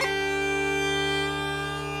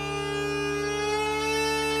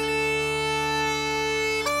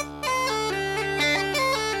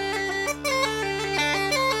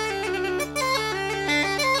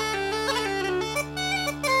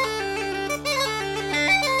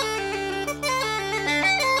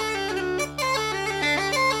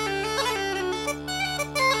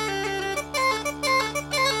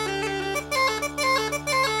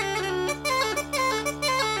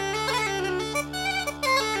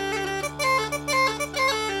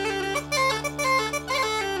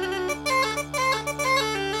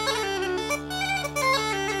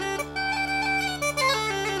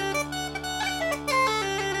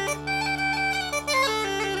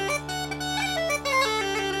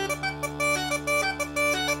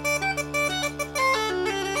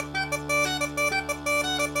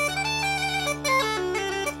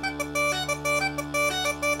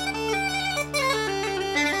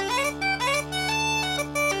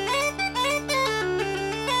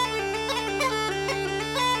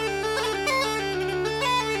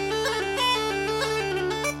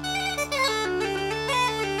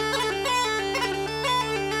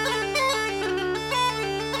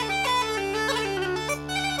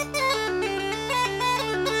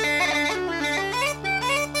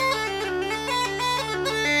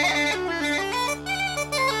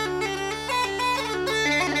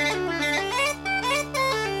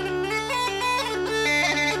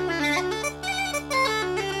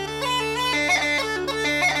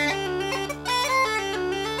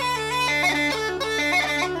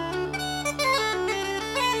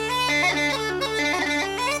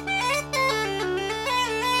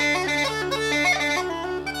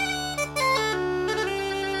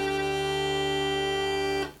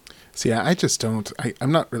 So yeah, I just don't.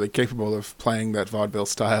 I'm not really capable of playing that vaudeville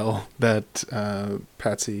style that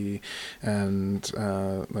Patsy and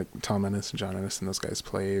like Tom Ennis and John Ennis and those guys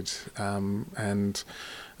played, and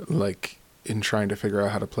like in trying to figure out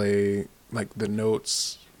how to play like the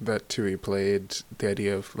notes that Tui played, the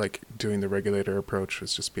idea of like doing the regulator approach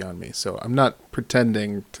was just beyond me. So I'm not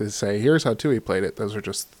pretending to say here's how Tui played it. Those are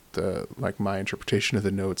just the like my interpretation of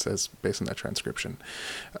the notes as based on that transcription.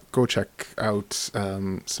 Go check out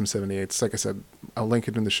some 78s. Like I said, I'll link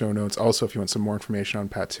it in the show notes. Also, if you want some more information on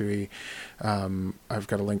Pat Tui, I've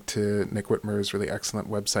got a link to Nick Whitmer's really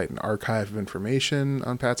excellent website and archive of information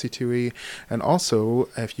on Patsy Tui. And also,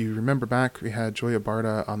 if you remember back, we had Joya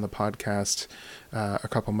Barta on the podcast a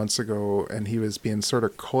couple months ago, and he was being sort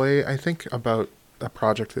of coy, I think, about a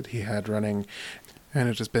project that he had running. And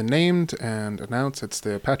it has been named and announced. It's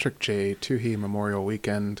the Patrick J. Toohey Memorial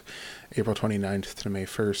Weekend, April 29th to May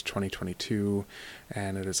 1st, 2022.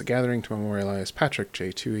 And it is a gathering to memorialize Patrick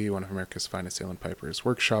J. Toohey, one of America's finest Uilleann pipers.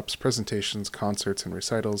 Workshops, presentations, concerts, and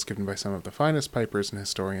recitals given by some of the finest pipers and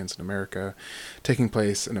historians in America, taking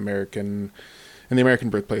place in the American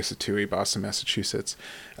birthplace of Toohey, Boston, Massachusetts.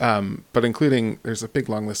 But including, there's a big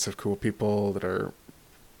long list of cool people that are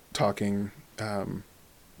talking,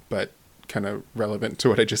 but kind of relevant to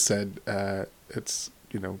what I just said. It's,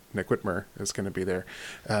 Nick Whitmer is going to be there,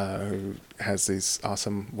 who has these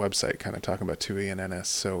awesome website kind of talking about Tui and Ennis.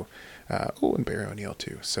 So, and Barry O'Neill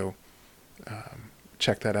too. So,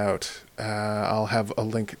 check that out. I'll have a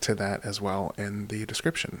link to that as well in the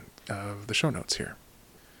description of the show notes here.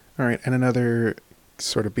 All right. And another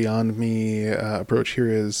sort of beyond me approach here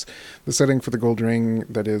is the setting for the Gold Ring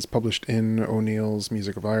that is published in O'Neill's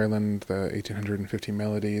Music of Ireland, the 1850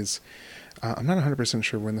 Melodies. I'm not 100%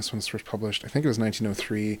 sure when this one's first published. I think it was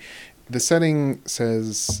 1903. The setting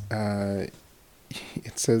says,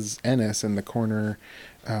 it says Ennis in the corner,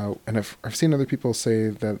 and I've seen other people say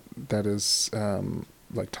that is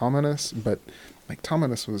like Tom Ennis, but like Tom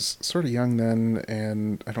Ennis was sort of young then,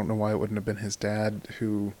 and I don't know why it wouldn't have been his dad,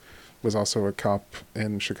 who was also a cop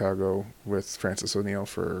in Chicago with Francis O'Neill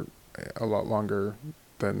for a lot longer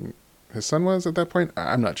than his son was at that point.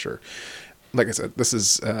 I'm not sure. Like I said, this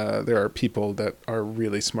is there are people that are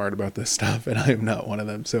really smart about this stuff, and I am not one of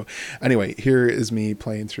them. So anyway, here is me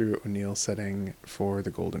playing through O'Neill's setting for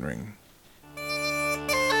the Golden Ring.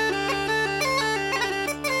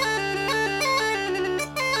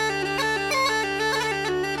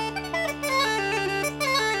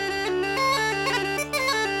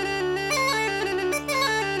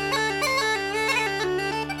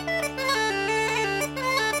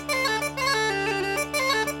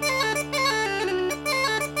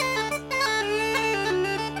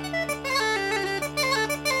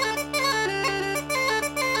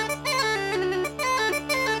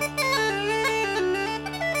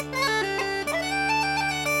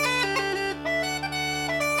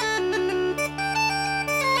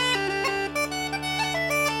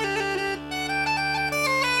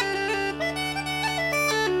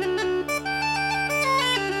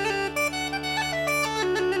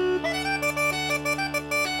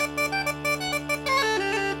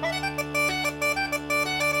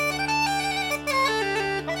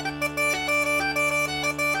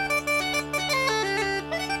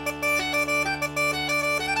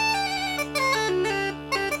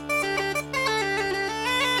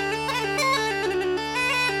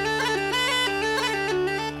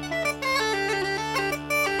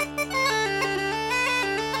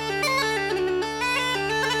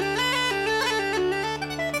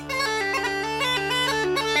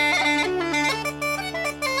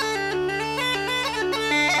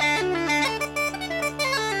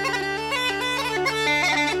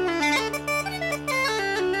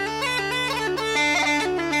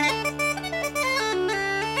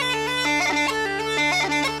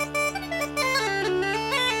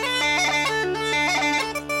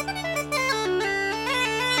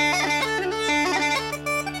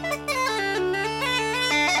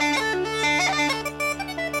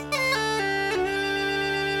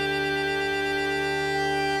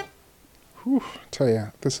 Tell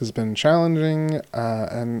you, this has been challenging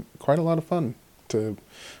and quite a lot of fun to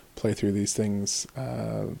play through these things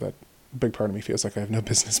that a big part of me feels like I have no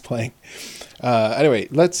business playing. Anyway,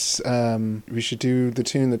 we should do the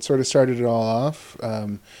tune that sort of started it all off.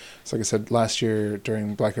 So like I said, last year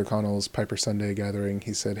during Black O'Connell's Piper Sunday gathering,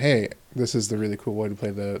 he said, hey, this is the really cool way to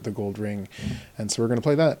play the Gold Ring. And so we're going to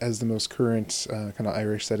play that as the most current kind of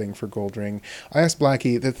Irish setting for Gold Ring. I asked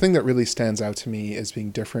Blackie, the thing that really stands out to me as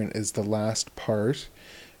being different is the last part.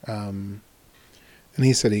 And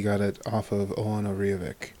he said he got it off of Owen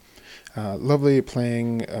O'Riordan. Lovely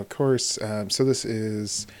playing, of course. So this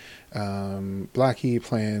is Blackie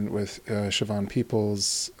playing with Siobhan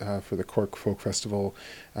Peoples for the Cork Folk Festival.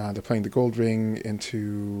 They're playing the Gold Ring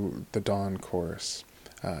into the Dawn Chorus.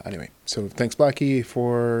 Anyway, so thanks Blackie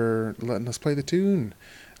for letting us play the tune.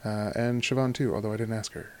 And Siobhan too, although I didn't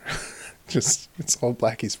ask her. Just, it's all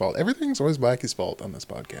Blackie's fault. Everything's always Blackie's fault on this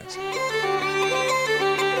podcast.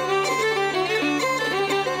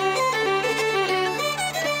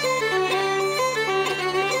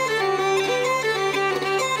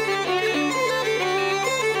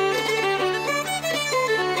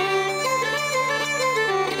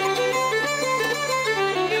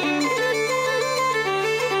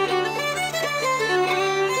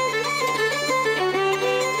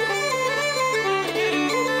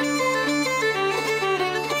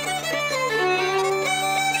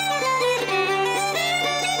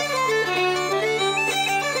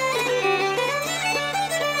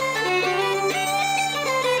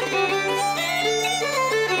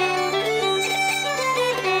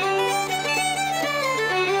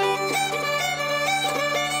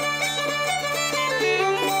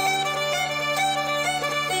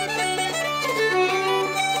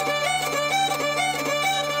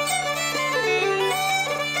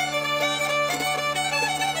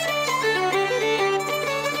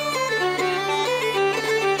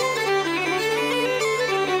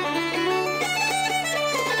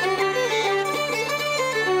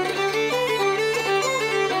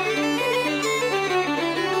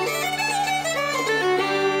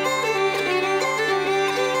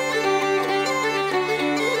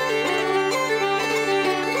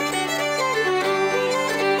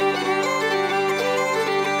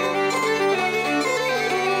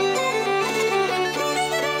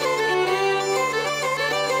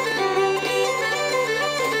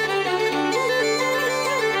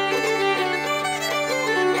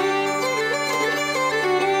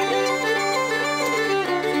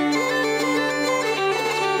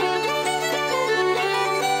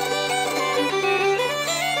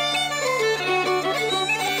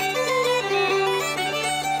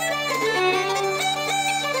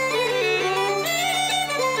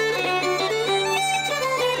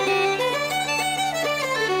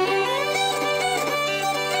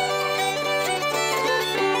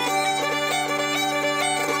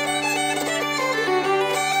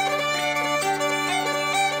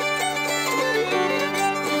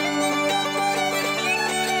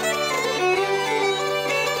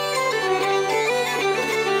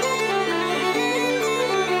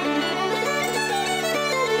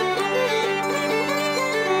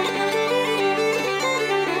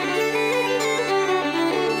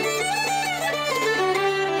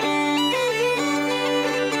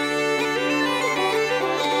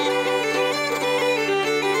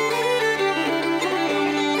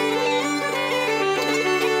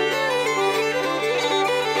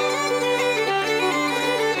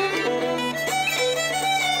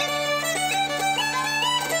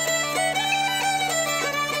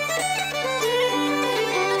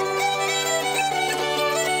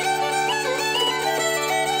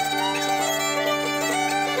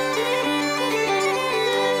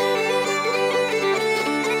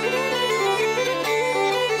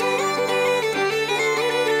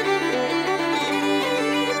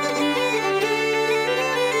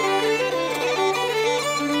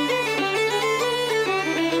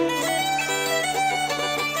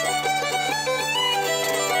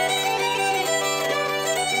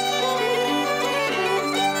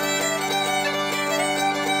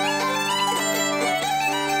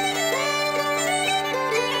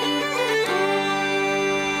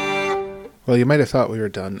 Well, you might have thought we were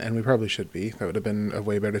done, and we probably should be. That would have been a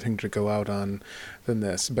way better thing to go out on than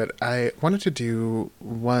this. But I wanted to do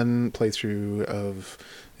one playthrough of,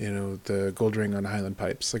 the Gold Ring on Highland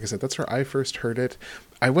Pipes. Like I said, that's where I first heard it.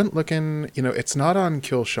 I went looking, it's not on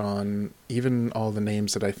Killshawn. Even all the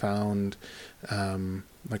names that I found,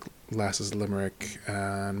 like Lass's Limerick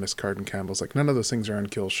and Miss Carden Campbell's, like none of those things are on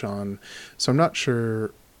Killshawn. So I'm not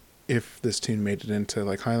sure if this tune made it into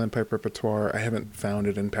like Highland Pipe repertoire. I haven't found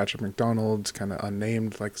it in Patrick MacDonald, kind of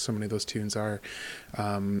unnamed like so many of those tunes are.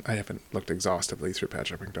 I haven't looked exhaustively through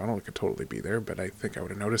Patrick MacDonald. It could totally be there, but I think I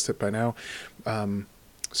would have noticed it by now.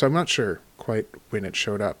 So I'm not sure quite when it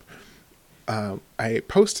showed up. I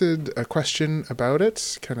posted a question about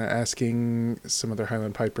it, kind of asking some other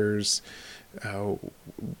Highland Pipers,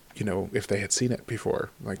 if they had seen it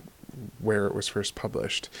before, like where it was first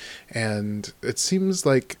published. And it seems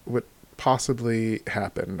like what possibly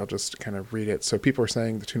happened, I'll just kind of read it. So people are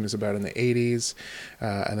saying the tune is about in the 80s,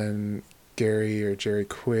 and then Jerry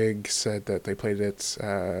Quigg said that they played it,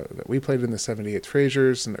 that we played it in the 78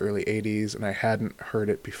 Frasers in the early 80s, and I hadn't heard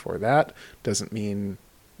it before that. Doesn't mean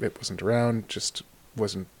it wasn't around,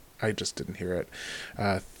 I just didn't hear it.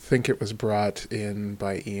 I think it was brought in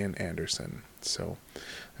by Ian Anderson. So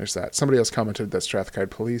there's that. Somebody else commented that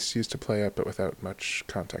Strathclyde Police used to play it, but without much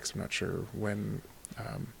context. I'm not sure when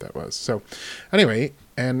that was. So anyway,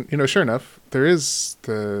 and sure enough, there is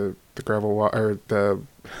the gravel walk, or the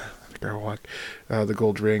gravel walk, the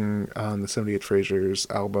Gold Ring on the 78 Frasers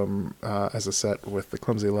album as a set with the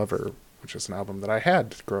Clumsy Lover, which is an album that I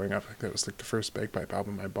had growing up. I think that was like the first bagpipe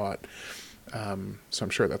album I bought. So I'm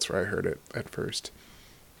sure that's where I heard it at first.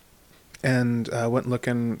 And went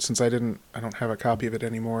looking, since I don't have a copy of it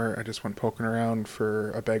anymore, I just went poking around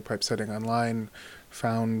for a bagpipe setting online,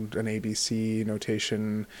 found an ABC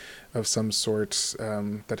notation of some sort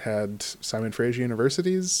that had Simon Fraser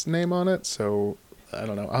University's name on it, so I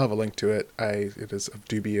don't know, I'll have a link to it. It is of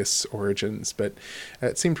dubious origins, but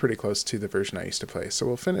it seemed pretty close to the version I used to play. So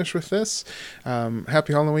we'll finish with this.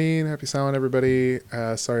 Happy Halloween, happy Samhain, everybody.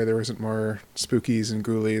 Sorry there wasn't more spookies and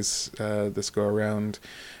ghoulies this go around.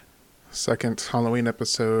 Second Halloween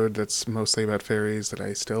episode that's mostly about fairies that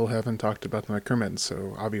I still haven't talked about the McCrimmon,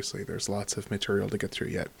 so obviously there's lots of material to get through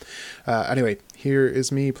yet. Anyway, here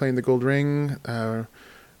is me playing the Gold Ring. We're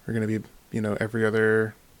going to be, every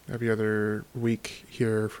other week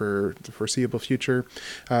here for the foreseeable future.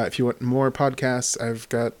 If you want more podcasts, I've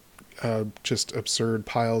got just absurd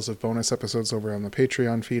piles of bonus episodes over on the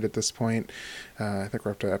Patreon feed at this point. I think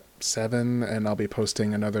we're up to 7, and I'll be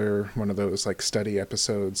posting another one of those like study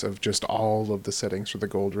episodes of just all of the settings for the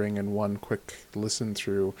Gold Ring and one quick listen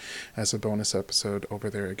through as a bonus episode over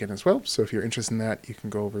there again as well. So if you're interested in that, you can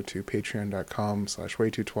go over to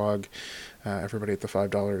patreon.com/waytootwog. Everybody at the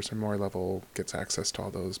 $5 or more level gets access to all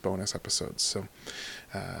those bonus episodes. So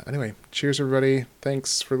anyway, cheers everybody.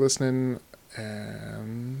 Thanks for listening.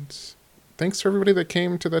 And thanks for everybody that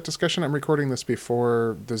came to that discussion. I'm recording this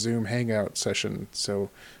before the Zoom Hangout session, so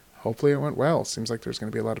hopefully it went well. Seems like there's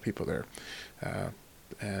going to be a lot of people there.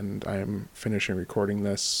 And I'm finishing recording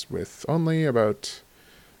this with only about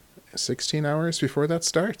 16 hours before that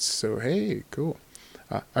starts. So, hey, cool.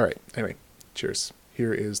 All right. Anyway, cheers.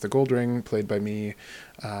 Here is the Gold Ring played by me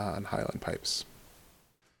on Highland Pipes.